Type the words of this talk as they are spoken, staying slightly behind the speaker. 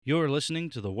You're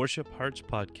listening to the Worship Hearts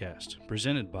podcast,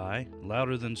 presented by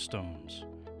Louder Than Stones.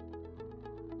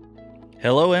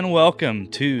 Hello and welcome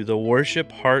to the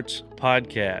Worship Hearts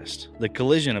podcast, the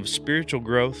collision of spiritual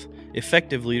growth,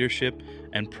 effective leadership,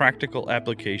 and practical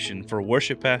application for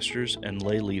worship pastors and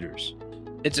lay leaders.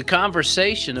 It's a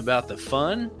conversation about the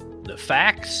fun, the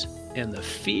facts, and the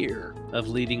fear of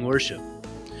leading worship,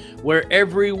 where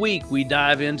every week we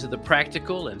dive into the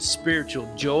practical and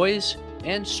spiritual joys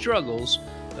and struggles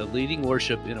of leading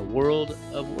worship in a world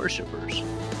of worshipers.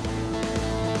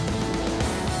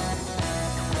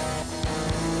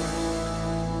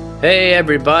 Hey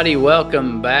everybody,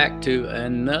 welcome back to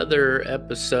another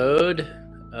episode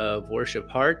of Worship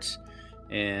Hearts,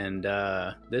 and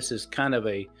this is kind of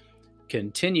a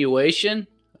continuation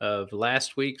of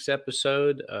last week's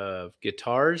episode of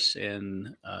guitars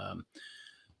and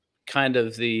kind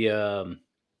of the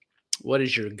what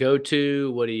is your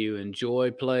go-to, what do you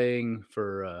enjoy playing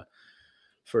for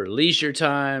leisure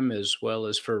time as well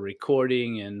as for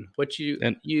recording, and what you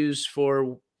use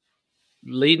for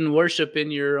leading worship in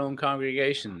your own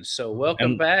congregations. So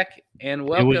welcome back and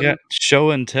welcome. We got show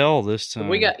and tell this time.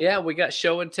 We got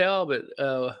show and tell, but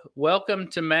welcome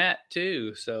to Matt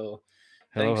too. So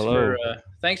hello.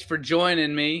 Thanks for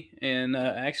joining me and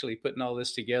actually putting all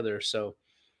this together. So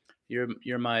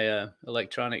you're my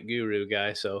electronic guru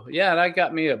guy. So yeah, and I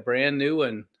got me a brand new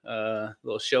one,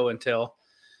 little show and tell,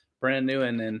 brand new,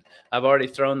 and then I've already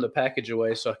thrown the package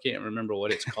away, so I can't remember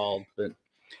what it's called, but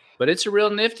it's a real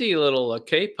nifty little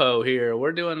capo here.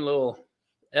 We're doing a little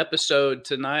episode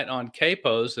tonight on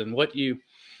capos and what you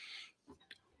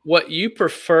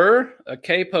prefer a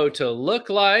capo to look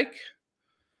like,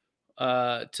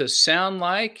 to sound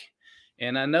like.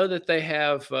 And I know that they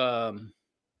have,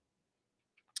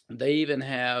 they even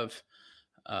have,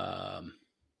 well,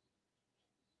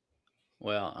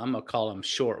 I'm going to call them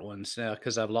short ones now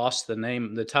because I've lost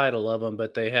the title of them,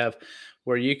 but they have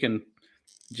where you can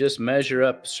just mash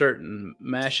up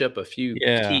a few,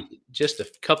 just a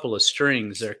couple of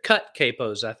strings. They're cut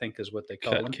capos, I think is what they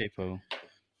call them. Capo.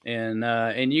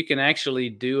 And you can actually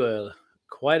do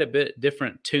quite a bit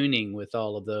different tuning with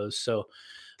all of those. So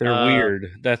they're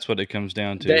weird. That's what it comes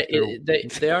down to.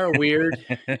 They are weird,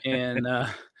 and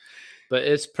but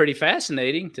it's pretty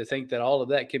fascinating to think that all of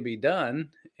that can be done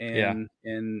and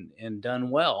done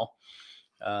well.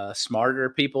 Smarter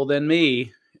people than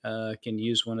me can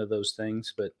use one of those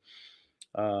things, but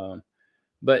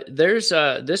there's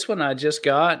this one I just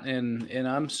got, and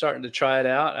I'm starting to try it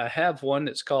out. I have one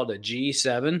that's called a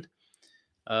G7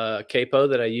 capo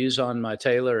that I use on my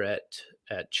Taylor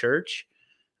at church,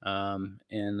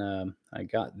 and I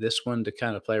got this one to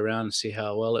kind of play around and see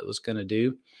how well it was going to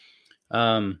do.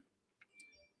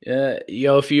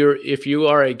 If you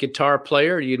are a guitar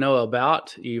player, you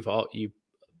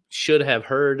should have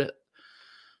heard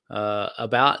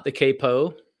about the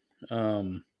capo.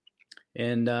 And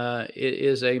it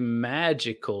is a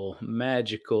magical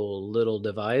little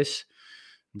device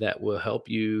that will help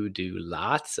you do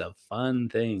lots of fun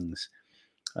things.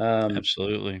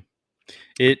 Absolutely.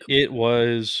 It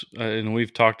was, and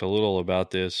we've talked a little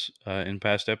about this in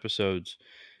past episodes,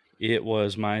 it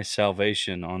was my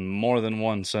salvation on more than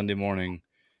one Sunday morning,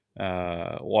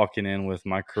 walking in with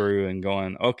my crew and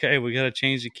going, okay, we got to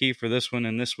change the key for this one,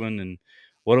 and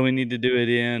what do we need to do it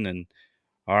in? And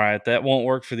all right, that won't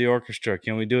work for the orchestra.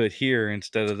 Can we do it here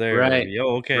instead of there? Right.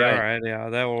 Okay. Right. All right. Yeah,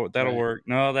 that'll work.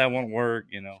 No, that won't work.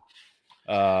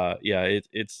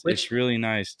 It's really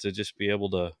nice to just be able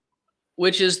to.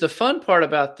 Which is the fun part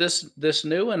about this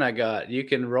new one I got. You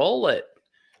can roll it.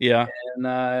 Yeah. And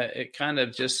it kind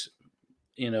of just,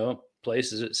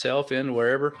 places itself in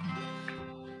wherever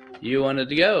you want it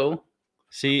to go.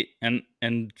 See, and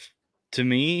to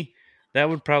me, that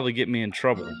would probably get me in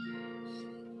trouble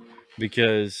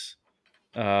because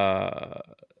I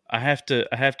have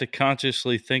to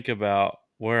consciously think about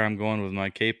where I'm going with my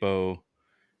capo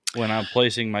when I'm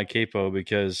placing my capo,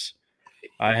 because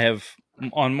I have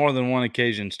on more than one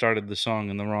occasion started the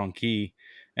song in the wrong key,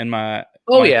 and my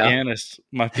pianist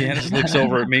looks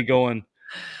over at me going,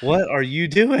 "What are you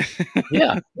doing?"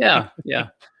 Yeah.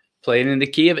 Playing in the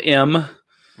key of M.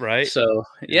 Right. So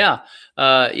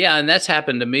and that's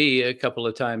happened to me a couple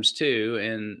of times too.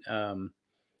 And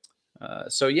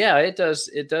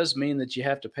it does mean that you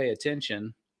have to pay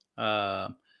attention,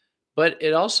 but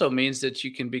it also means that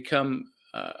you can become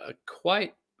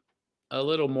quite a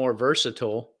little more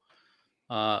versatile,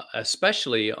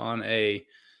 especially on a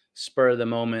spur of the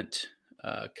moment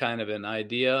kind of an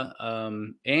idea,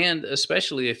 and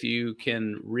especially if you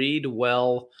can read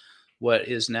well what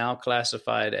is now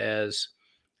classified as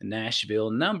Nashville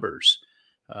numbers.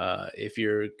 If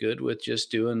you're good with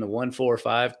just doing the 1 4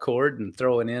 5 chord and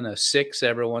throwing in a six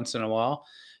every once in a while,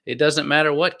 it doesn't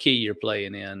matter what key you're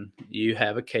playing in. You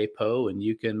have a capo, and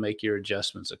you can make your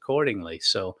adjustments accordingly.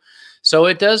 So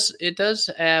it does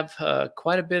have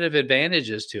quite a bit of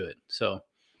advantages to it. So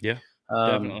Yeah,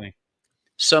 um, definitely.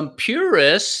 some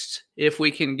purists, if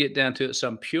we can get down to it,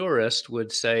 some purists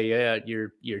would say, yeah,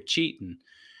 you're cheating,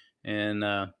 and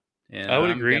I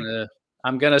would agree.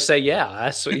 I'm gonna say, yeah,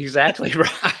 that's exactly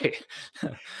right.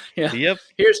 Yeah, Yep.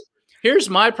 here's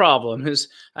here's my problem is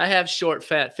I have short,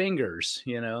 fat fingers,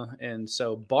 and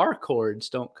so bar chords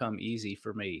don't come easy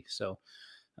for me. So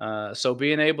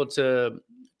being able to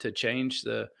change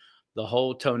the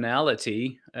whole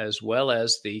tonality as well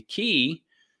as the key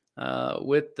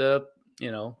with the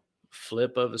you know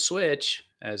flip of a switch,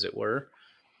 as it were,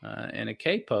 in a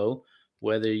capo,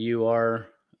 whether you are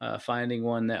finding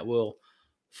one that will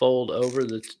fold over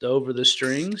the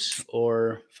strings,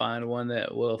 or find one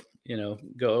that will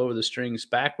go over the strings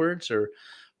backwards, or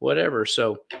whatever.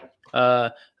 So uh,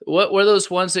 what were those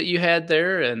ones that you had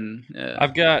there? And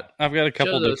I've got a show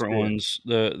couple those different to you. ones.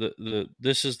 The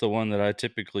this is the one that I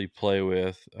typically play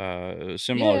with.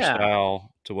 Similar Yeah,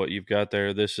 style to what you've got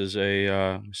there. This is a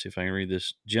let me see if I can read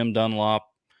this. Jim Dunlop,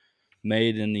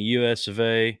 made in the U.S. of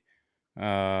A.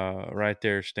 Right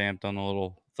there, stamped on the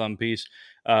little thumb piece.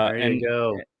 Uh, there you and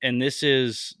go. and this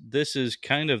is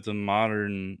kind of the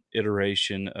modern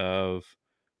iteration of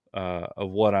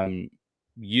what I'm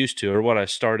used to, or what I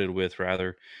started with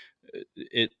rather.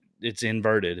 It's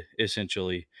inverted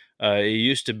essentially. It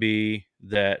used to be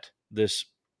that this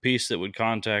piece that would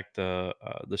contact the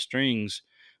strings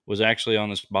was actually on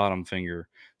this bottom finger,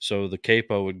 so the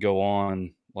capo would go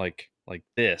on like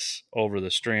this over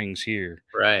the strings here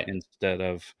Right. instead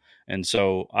of. And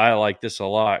so I like this a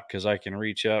lot because I can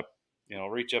reach up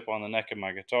on the neck of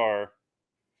my guitar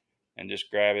and just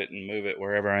grab it and move it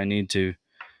wherever I need to,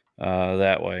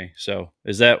 that way. So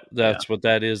Yeah. that's what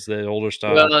that is, the older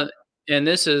style? Well, and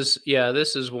this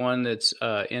is one that's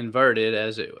inverted,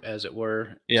 as it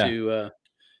were, Yeah.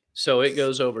 so it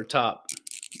goes over top,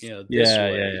 this Yeah,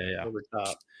 yeah, way yeah, yeah. over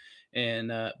top.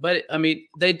 And but I mean,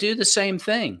 they do the same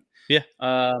thing. Yeah,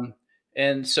 Um,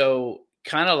 and so,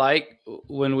 kind of like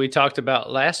when we talked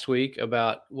about last week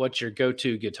about what's your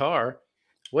go-to guitar,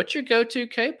 what's your go-to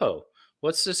capo?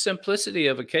 What's the simplicity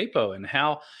of a capo, and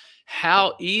how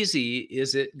easy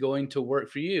is it going to work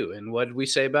for you? And what did we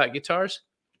say about guitars?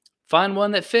 Find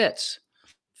one that fits.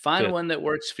 Find fit, one that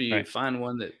works for you. right. Find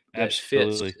one that fits,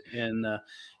 Absolutely.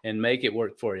 and make it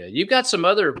work for you. You've got some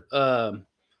other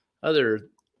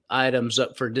items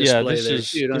up for Yeah, display there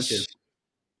too, don't you?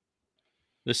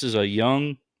 this is a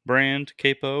Young brand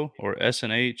capo, or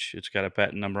S&H. It's got a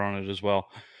patent number on it as well,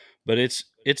 but it's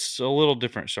a little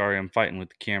different. Sorry, I'm fighting with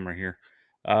the camera here.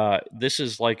 This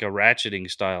is like a ratcheting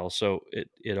style, so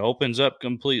it opens up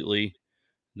completely.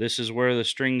 This is where the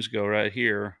strings go right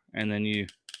here, and then you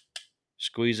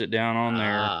squeeze it down on there.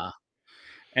 Ah,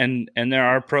 And there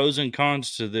are pros and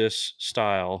cons to this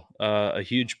style. A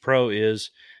huge pro is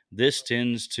this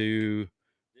tends to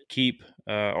keep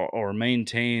or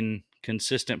maintain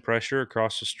consistent pressure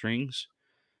across the strings,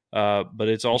 but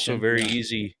it's also very yeah.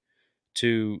 easy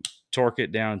to torque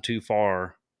it down too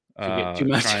far, To get too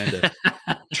much. trying to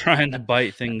trying to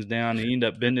bite things down, and you end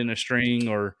up bending a string,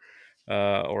 or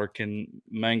can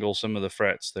mangle some of the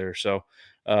frets there. So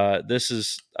this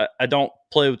is I don't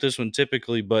play with this one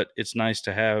typically, but it's nice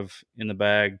to have in the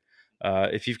bag.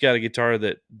 If you've got a guitar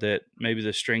that maybe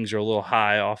the strings are a little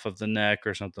high off of the neck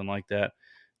or something like that,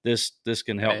 this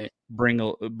can help Right,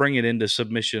 bring it into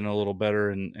submission a little better,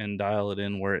 and dial it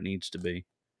in where it needs to be.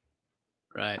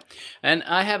 right. And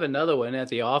I have another one at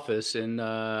the office, and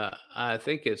I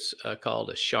think it's called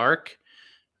a Shark,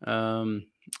 um,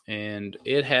 and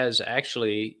it has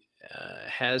actually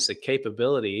has the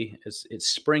capability. It's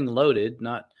spring loaded,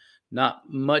 not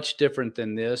much different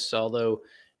than this, although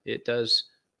it does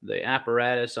the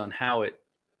apparatus on how it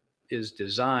is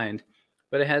designed,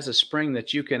 but it has a spring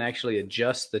that you can actually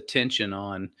adjust the tension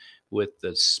on with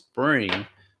the spring,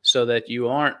 so that you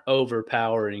aren't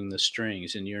overpowering the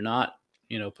strings, and you're not,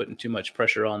 putting too much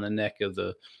pressure on the neck of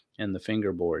the and the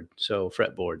fingerboard, so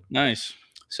fretboard. Nice.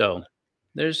 So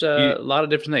there's You a lot of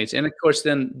different things. And of course,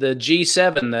 then the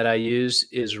G7 that I use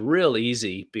is real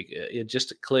easy. It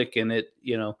just a click, and it,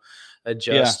 yeah.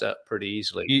 adjusts up pretty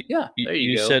easily. You Yeah, you there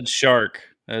you you go. said shark.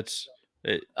 It's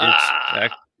Ah,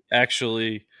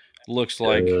 actually looks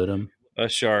like good. a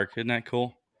shark. Isn't that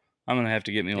cool? I'm gonna have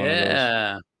to get me one of those.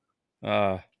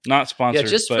 Yeah. Not Yeah, sponsored,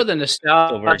 just for but the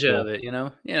still very nostalgia of cool. it, you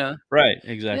know? Yeah. Right,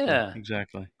 exactly, Yeah,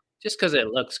 exactly. just because it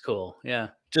looks cool, yeah.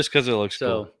 Just because it looks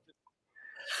cool.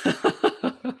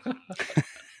 So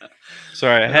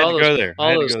Sorry, I And had to go there. I all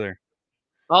had to those go there.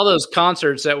 all those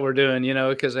concerts that we're doing,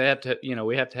 because they have to,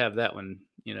 we have to have that one,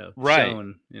 Right.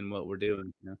 shown in what we're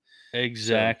doing. So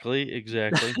Exactly,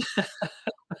 exactly.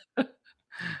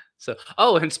 So,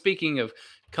 oh, and speaking of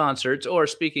concerts or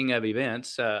speaking of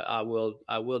events, I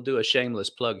will do a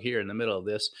shameless plug here in the middle of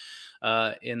this.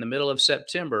 In the middle of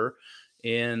September,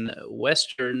 in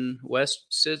western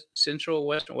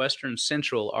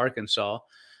central Arkansas,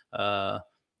 uh,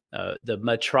 the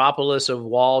metropolis of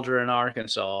Waldron,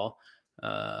 Arkansas.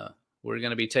 Uh, we're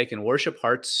going to be taking Worship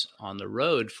Hearts on the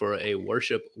road for a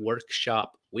worship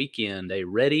workshop weekend, a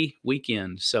ready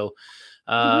weekend. So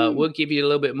Woohoo. we'll give you a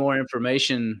little bit more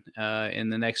information in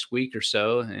the next week or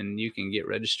so, and you can get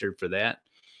registered for that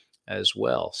as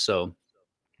well. So,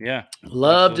 Yeah,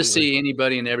 love to absolutely. see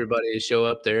anybody and everybody show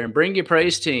up there and bring your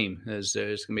praise team, as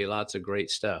there's going to be lots of great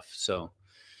stuff. So,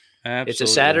 it's a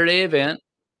Absolutely. Saturday event,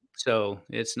 so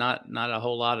it's not a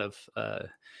whole lot of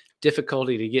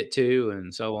difficulty to get to,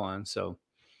 and so on. So,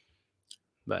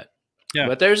 but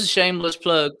Yeah. there's a shameless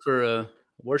plug for a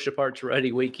Worship Arts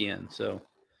Ready weekend. So,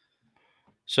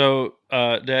 So,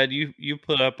 Dad, you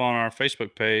put up on our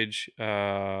Facebook page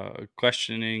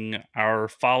questioning our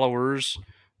followers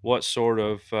what sort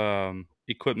of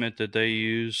equipment that they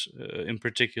use, in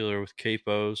particular with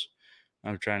capos.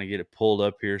 I'm trying to get it pulled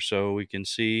up here so we can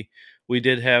see. We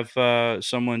did have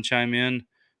someone chime in,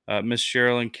 Miss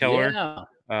Sherilyn Keller.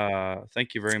 yeah.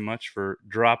 Thank you very much for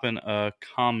dropping a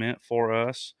comment for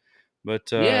us.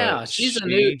 But Yeah, she,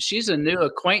 she's a new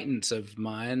acquaintance of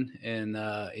mine, and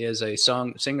is a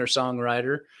singer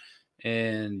songwriter,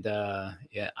 and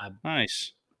yeah, I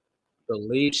nice.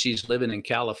 believe she's living in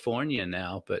California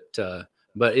now,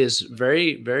 but is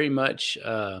very much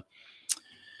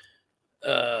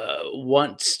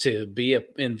wants to be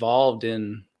involved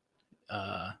in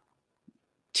uh,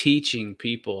 teaching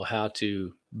people how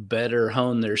to better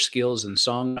hone their skills in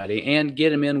songwriting and get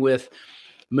them in with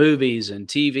movies and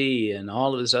TV and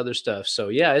all of this other stuff. So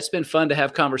yeah, it's been fun to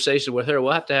have conversation with her.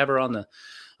 We'll have to have her on the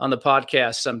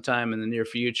podcast sometime in the near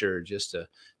future just to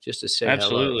say hello.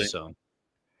 Absolutely. So, Well,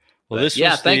 but this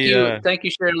yeah, was the thank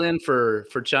you, Sherilyn, for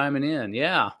chiming in.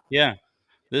 Yeah, yeah,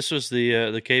 this was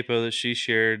the capo that she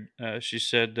shared. She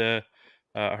said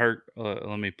her.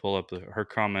 Let me pull up her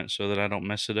comment so that I don't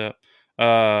mess it up.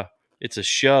 Uh, it's a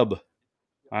shub.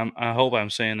 I hope I'm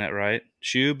saying that right.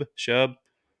 Shub,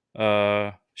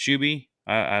 shuby.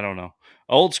 I don't know.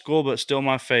 Old school, but still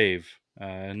my fave.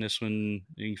 And this one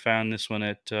you can find this one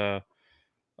at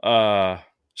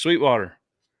Sweetwater.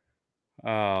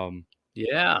 Um,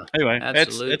 yeah, Anyway, it's an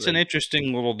absolutely.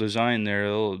 interesting little design there.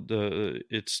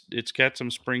 It's got some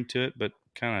spring to it, but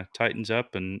kind of tightens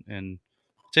up and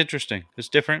it's interesting. It's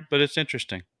different, but it's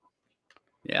interesting.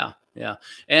 Yeah, yeah,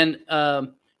 and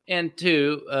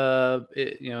two,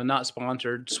 not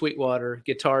sponsored. Sweetwater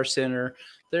Guitar Center.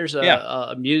 There's Yeah.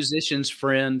 a musician's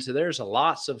friend. There's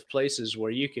lots of places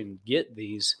where you can get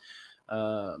these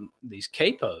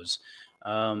capos,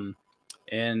 um,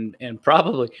 and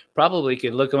probably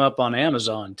could look them up on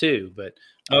Amazon too.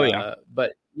 Oh yeah.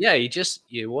 But yeah,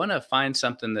 you want to find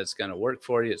something that's going to work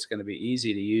for you. It's going to be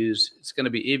easy to use. It's going to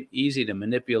be easy to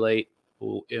manipulate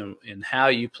in how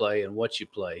you play and what you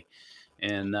play,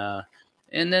 and uh,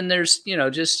 and then there's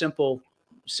just simple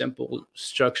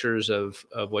structures of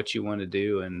what you want to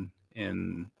do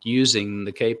and using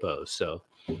the capo. So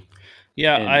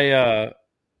Yeah. and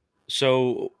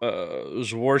It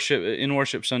was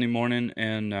worship Sunday morning,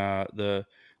 and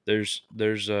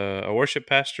there's a worship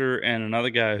pastor and another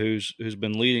guy who's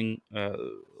been leading a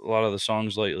lot of the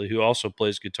songs lately, who also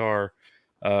plays guitar.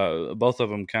 Both of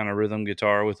them kind of rhythm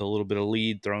guitar with a little bit of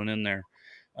lead thrown in there,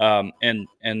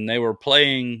 and they were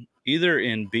playing either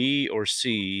in B or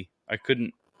C. I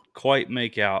couldn't quite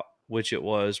make out which it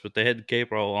was, but they had the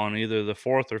capo on either the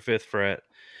fourth or fifth fret,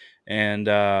 and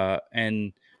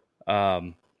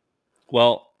um,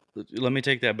 well, let me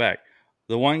take that back.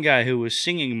 The one guy who was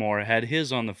singing more had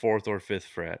his on the fourth or fifth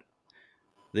fret.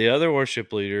 The other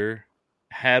worship leader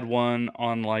had one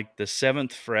on like the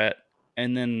seventh fret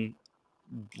and then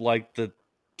like the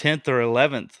 10th or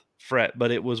 11th fret,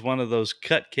 but it was one of those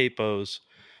cut capos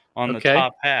on the okay.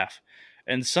 top half.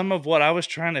 And some of what I was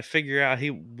trying to figure out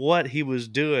what he was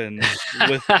doing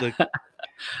with the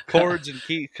chords and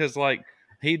key, because like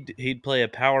he'd play a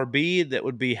power B that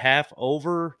would be half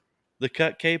over the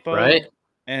cut Right. capo,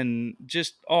 and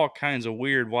just all kinds of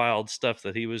weird wild stuff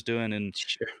that he was doing, and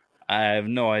Sure. I have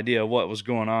no idea what was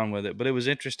going on with it, but it was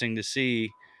interesting to see.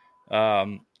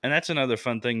 And that's another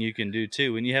fun thing you can do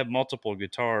too when you have multiple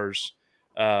guitars.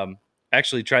 um,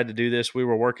 actually tried to do this. We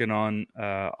were working on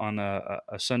a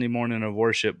Sunday morning of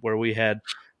worship where we had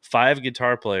 5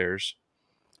 guitar players,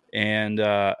 and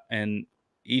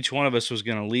each one of us was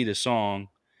going to lead a song,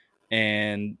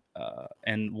 and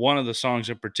one of the songs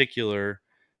in particular,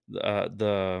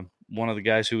 the one of the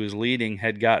guys who was leading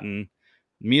had gotten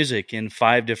music in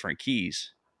 5 different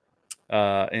keys,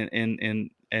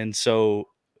 and so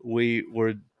we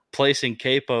were placing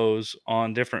capos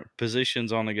on different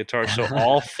positions on the guitar. So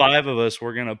all 5 of us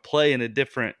were going to play in a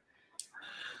different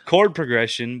chord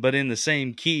progression, but in the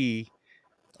same key,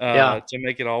 Yeah. to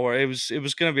make it all work. It was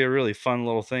going to be a really fun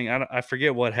little thing. I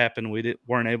forget what happened.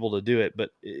 Weren't able to do it, but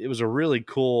it was a really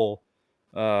cool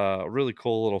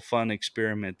little fun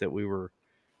experiment that we were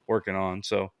working on.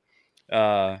 So,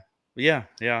 uh, yeah,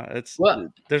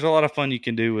 Well, there's a lot of fun you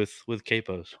can do with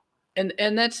capos.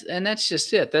 and that's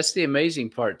just it. That's the amazing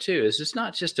part too. Is it's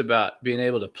not just about being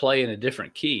able to play in a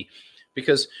different key,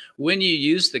 because when you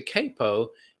use the capo,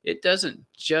 it doesn't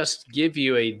just give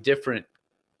you a different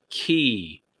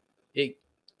key. It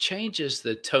changes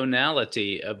the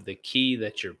tonality of the key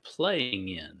that you're playing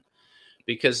in,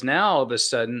 because now all of a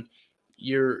sudden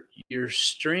your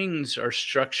strings are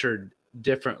structured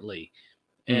differently,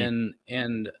 Hmm.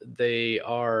 and they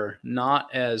are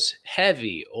not as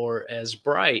heavy or as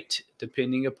bright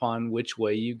depending upon which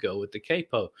way you go with the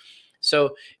capo.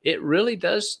 So it really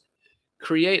does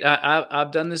create.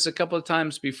 I've done this a couple of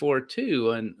times before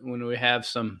too, and when we have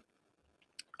some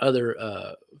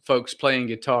other folks playing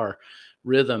guitar,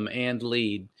 rhythm and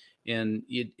lead, and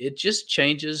it just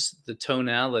changes the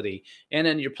tonality. And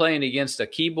then you're playing against a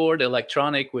keyboard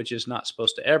electronic, which is not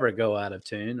supposed to ever go out of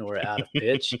tune or out of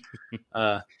pitch,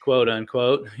 quote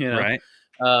unquote, Right.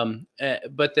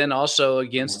 but then also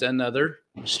against another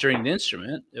stringed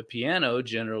instrument, a piano,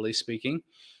 generally speaking.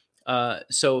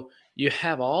 So you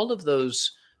have all of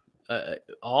those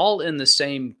all in the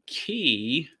same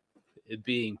key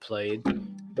being played,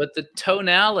 but the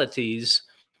tonalities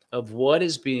of what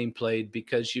is being played,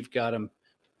 because you've got them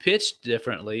pitched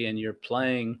differently and you're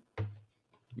playing,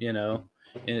 you know,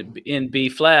 in B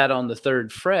flat on the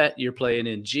third fret, you're playing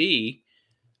in G.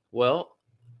 Well,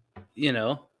 you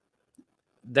know,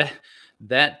 that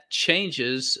that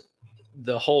changes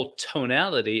the whole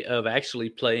tonality of actually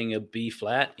playing a B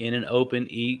flat in an open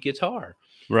E guitar.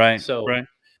 Right. So Right.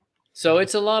 so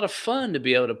it's a lot of fun to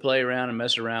be able to play around and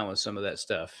mess around with some of that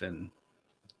stuff. And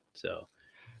so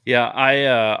Yeah,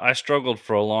 I struggled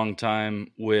for a long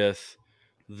time with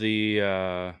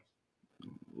the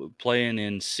playing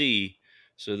in C.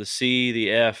 So the C,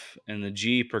 the F, and the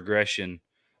G progression,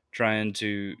 trying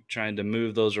to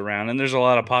move those around. And there's a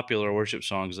lot of popular worship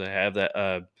songs that have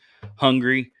that.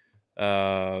 Hungry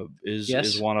is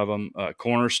yes, one of them.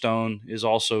 Cornerstone is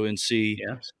also in C.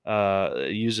 yes.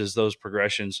 Uses those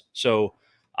progressions. So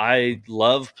I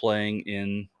love playing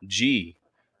in G,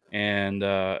 and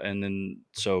then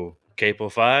so Capo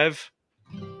 5,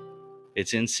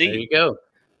 it's in There you C. go.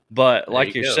 But There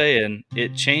like you you're go. saying,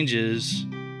 it changes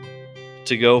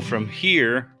to go from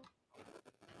here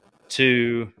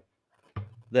to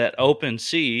that open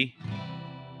C.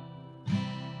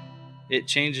 It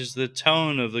changes the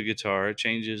tone of the guitar. It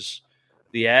changes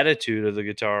the attitude of the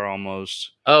guitar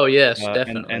almost, Oh, yes, and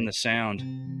definitely. the sound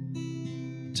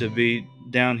to be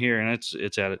down here, and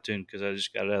it's out of tune because I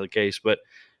just got it out of the case. But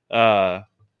uh,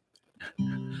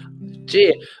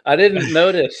 Gee, I didn't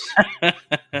notice.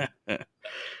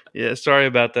 yeah, sorry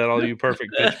about that, all you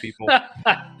perfect pitch people.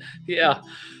 Yeah,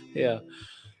 yeah.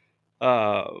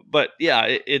 But yeah,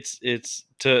 it's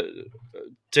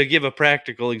to give a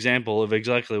practical example of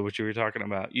exactly what you were talking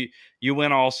about. You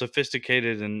went all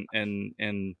sophisticated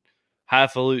and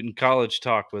highfalutin college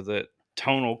talk with it,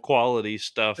 tonal quality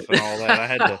stuff and all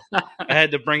that. I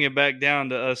had to bring it back down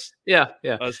to Yeah,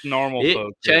 yeah. us normal It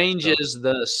folk here. So changes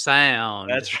the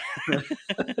sound. that's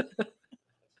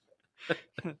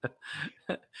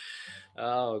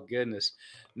Oh, goodness.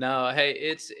 No, hey,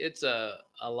 it's a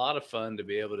lot of fun to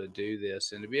be able to do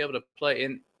this and to be able to play,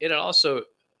 and it also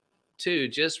too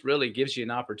just really gives you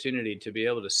an opportunity to be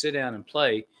able to sit down and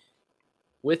play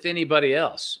with anybody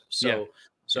else. yeah,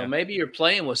 So yeah, maybe you're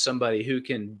playing with somebody who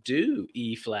can do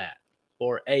E flat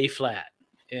or A flat,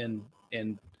 and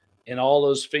and and all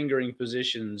those fingering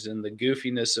positions and the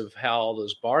goofiness of how all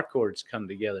those bar chords come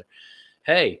together.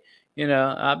 Hey,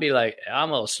 I'll be like, I'm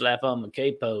gonna slap on the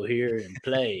capo here and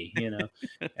play, and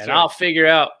that's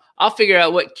right. I'll figure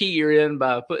out what key you're in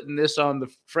by putting this on the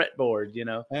fretboard.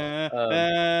 Uh,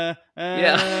 Um, uh,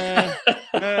 yeah.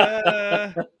 uh,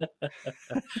 uh.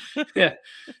 Yeah,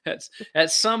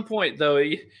 at some point though,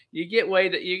 you get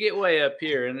way up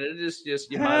here, and it just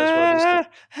you might as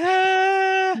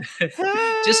well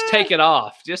just take it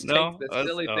off. Just take No? the That's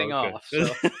silly thing okay. off. So,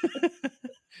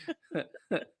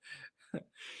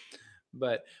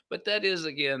 but that is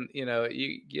again,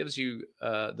 you gives you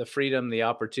the freedom, the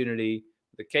opportunity,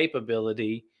 the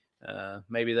capability.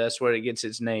 Maybe that's where it gets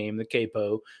its name, the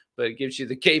capo. But it gives you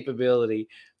the capability.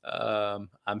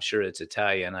 I'm sure it's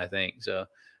Italian, I think so.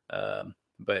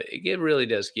 But it really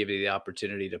does give you the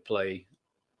opportunity to play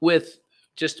with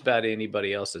just about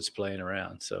anybody else that's playing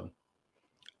around. So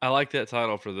I like that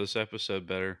title for this episode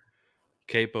better.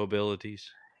 CAPObilities.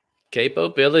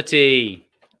 capability.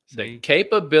 The See?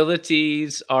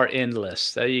 capabilities are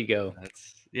endless. There you go.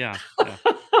 Yeah.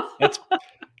 That's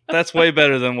that's way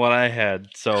better than what I had.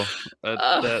 So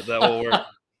that will work.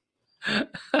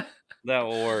 That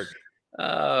will work.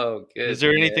 Oh Is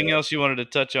there goodness. anything else you wanted to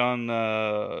touch on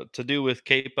to do with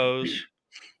capos?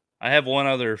 I have one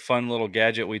other fun little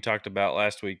gadget we talked about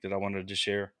last week that I wanted to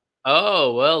share.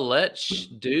 Oh well, let's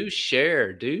do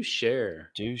share. Do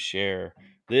share. Do share.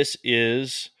 This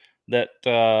is that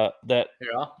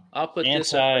Here, I'll put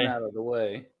this up and anti out of the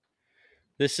way.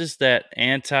 this is that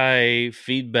anti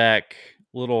feedback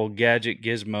little gadget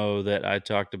gizmo that I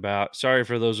talked about. Sorry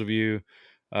for those of you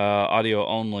audio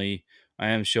only. I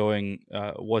am showing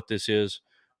what this is.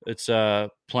 It's a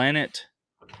planet.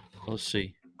 Let's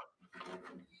see,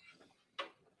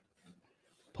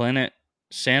 planet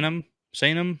Sanum,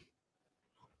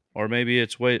 or maybe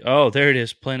it's wait. Oh, there it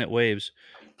is. Planet Waves.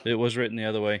 It was written the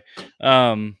other way.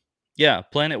 Um, yeah,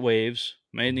 Planet Waves,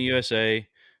 made in the USA,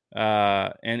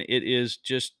 and it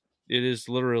is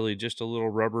literally just a little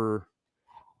rubber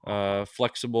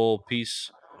flexible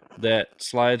piece that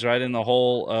slides right in the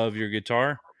hole of your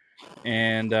guitar,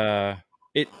 and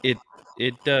it it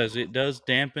it does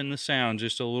dampen the sound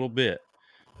just a little bit.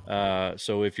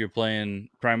 So if you're playing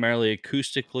primarily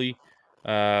acoustically,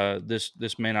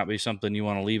 this may not be something you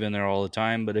want to leave in there all the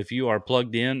time. But if you are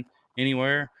plugged in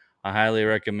anywhere, I highly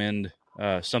recommend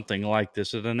something like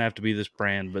this. It doesn't have to be this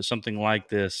brand, but something like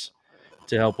this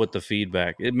to help with the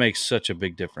feedback. It makes such a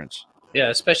big difference. Yeah,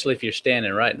 especially if you're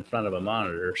standing right in front of a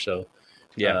monitor. So,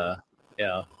 Yeah, uh,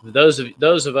 yeah, those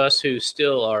of us who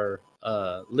still are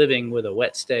living with a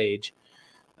wet stage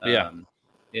yeah. um,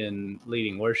 in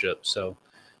leading worship. So,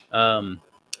 um,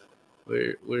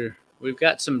 we've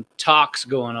got some talks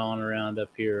going on around up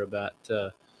here about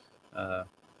uh,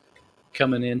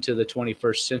 coming into the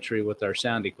 21st century with our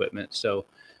sound equipment. So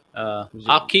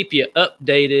I'll keep you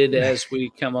updated as we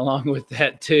come along with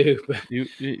that too. But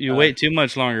You wait too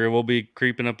much longer, we'll be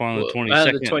creeping up on the well,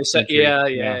 the 22nd 22nd, century. Yeah.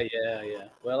 yeah.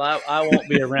 Well, I won't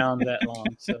be around that long,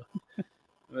 so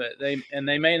but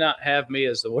they may not have me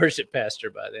as the worship pastor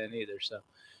by then either. So,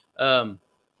 um,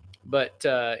 but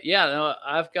yeah, no,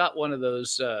 I've got one of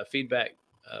those feedback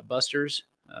busters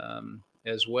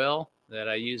as well that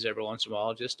I use every once in a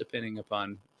while, just depending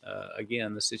upon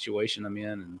again the situation I'm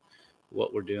in and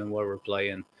what we're doing, where we're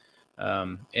playing,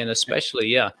 and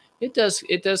especially it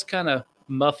does kind of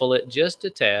muffle it just a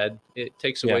tad. It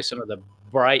takes away Yeah. some of the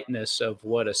brightness of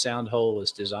what a sound hole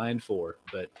is designed for,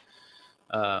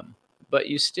 um, but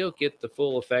you still get the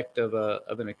full effect of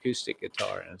an acoustic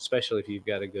guitar, and especially if you've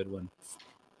got a good one.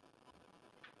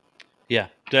 Yeah,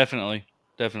 definitely.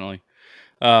 Definitely.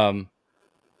 Um,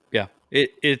 yeah,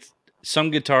 it's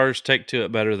some guitars take to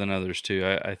it better than others too.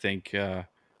 I think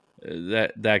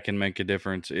that can make a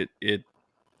difference. It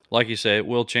like you say, it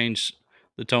will change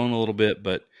the tone a little bit,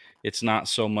 but it's not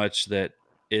so much that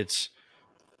it's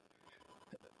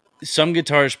some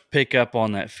guitars pick up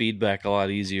on that feedback a lot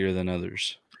easier than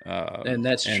others. And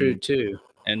that's true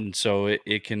And too. so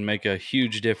it can make a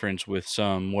huge difference with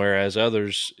some, whereas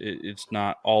others it's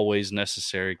not always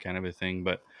necessary, kind of a thing.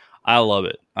 But I love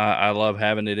it. I love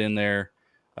having it in there.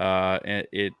 And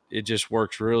it just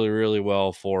works really really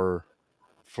well for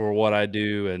what I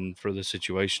do and for the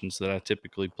situations that I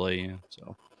typically play in.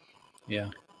 So Yeah.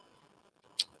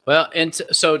 Well, and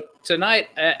so tonight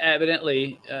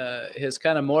evidently has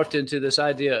kind of morphed into this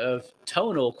idea of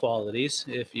tonal qualities,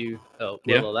 if you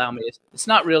yeah, will allow me. It's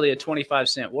not really a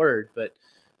 25-cent word,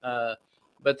 uh,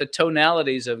 but the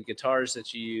tonalities of guitars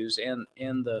that you use and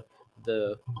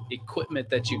the equipment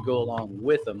that you go along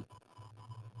with them.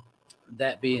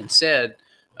 That being said,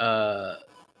 uh,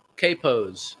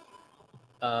 capos,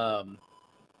 um,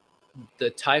 the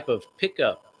type of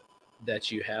pickup that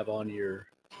you have on your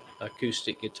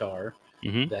acoustic guitar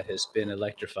hmm that has been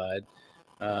electrified.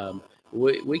 Um,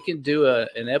 we can do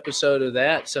an episode of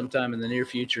that sometime in the near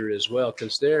future as well,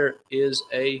 because there is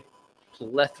a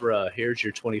plethora. Here's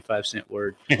your 25-cent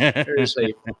word. There is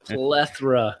a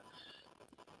plethora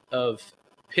of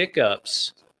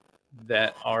pickups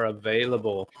that are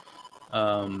available,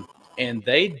 and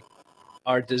they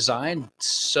are designed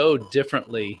so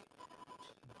differently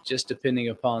just depending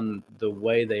upon the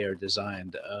way they are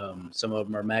designed. Some of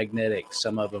them are magnetic,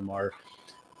 some of them are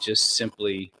just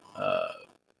simply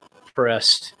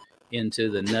pressed into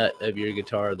the nut of your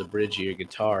guitar, the bridge of your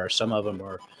guitar. Some of them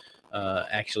are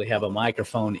actually have a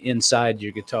microphone inside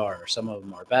your guitar. Some of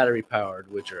them are battery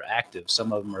powered, which are active.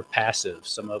 Some of them are passive.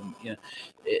 Some of them,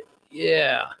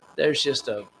 yeah, there's just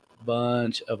a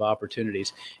bunch of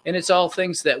opportunities, and it's all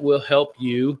things that will help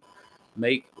you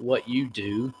make what you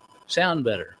do sound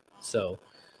better. So,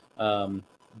 um,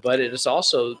 but it's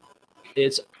also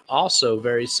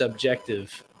very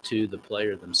subjective to the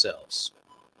player themselves.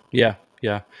 Yeah,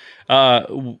 yeah.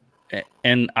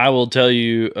 And I will tell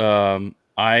you,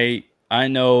 I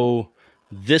know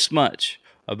this much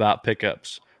about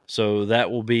pickups, so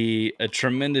that will be a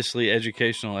tremendously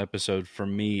educational episode for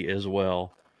me as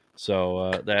well.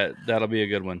 So that'll be a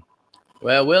good one.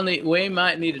 Well, we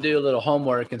might need to do a little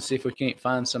homework and see if we can't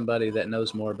find somebody that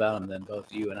knows more about them than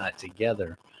both you and I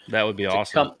together That would be to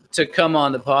awesome. come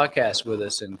on the podcast with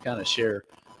us and kind of share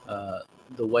uh,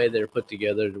 the way they're put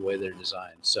together, the way they're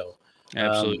designed. So,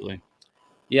 Absolutely.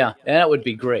 yeah, that would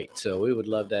be great. So we would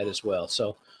love that as well.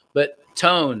 So, but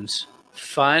tones,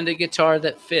 find a guitar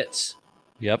that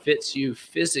Yep. fits you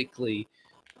physically,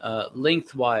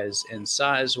 lengthwise and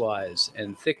size wise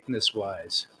and thickness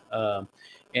wise,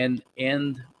 and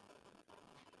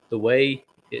the way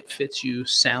it fits you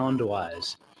sound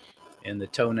wise, and the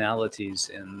tonalities,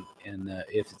 and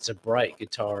if it's a bright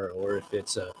guitar or if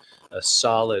it's a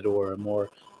solid or a more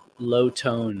low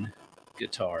tone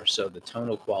guitar. So the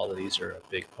tonal qualities are a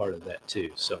big part of that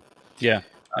too. So Yeah.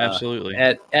 Absolutely.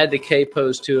 add the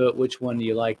capos to it. Which one do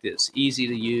you like that's easy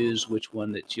to use? Which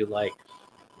one that you like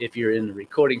if you're in the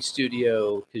recording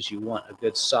studio because you want a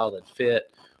good solid fit,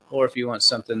 or if you want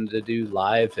something to do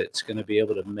live, it's going to be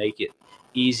able to make it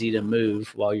easy to move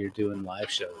while you're doing live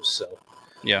shows. So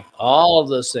Yeah. all of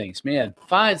those things, man,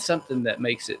 find something that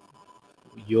makes it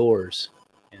yours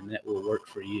and that will work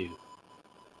for you.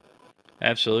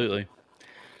 Absolutely.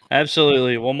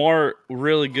 Absolutely. Well, more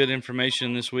really good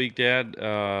information this week, Dad.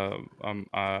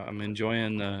 I'm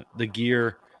enjoying the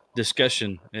gear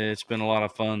discussion. It's been a lot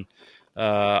of fun.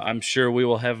 I'm sure we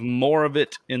will have more of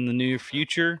it in the near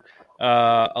future.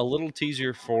 A little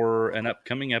teaser for an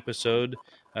upcoming episode.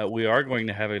 We are going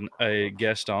to have a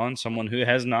guest on, someone who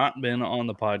has not been on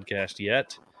the podcast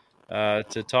yet,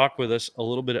 to talk with us a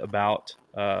little bit about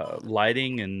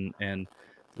lighting and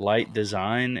light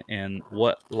design and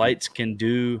what lights can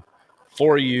do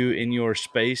for you in your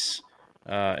space,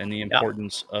 and the Yeah.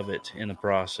 importance of it in the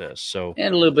process. So,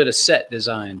 And a little bit of set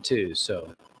design too.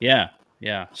 So, yeah,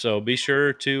 yeah. So be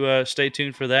sure to stay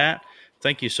tuned for that.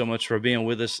 Thank you so much for being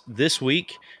with us this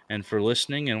week and for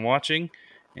listening and watching.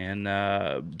 And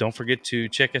don't forget to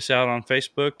check us out on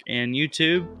Facebook and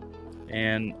YouTube.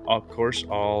 And of course,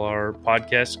 all our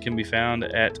podcasts can be found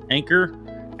at Anchor,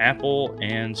 Apple,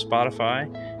 and Spotify.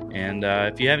 And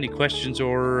if you have any questions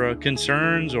or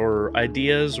concerns or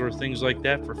ideas or things like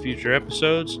that for future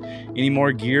episodes, any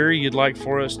more gear you'd like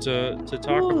for us to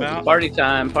talk about, party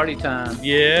time, party time.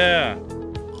 yeah,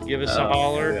 give us a Oh,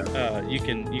 holler. yeah. You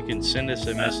can send us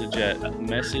a message at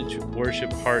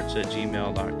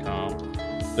messageworshiphearts@gmail.com.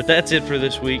 But that's it for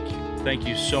this week. Thank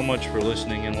you so much for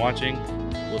listening and watching.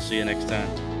 We'll see you next time.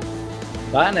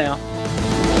 Bye now.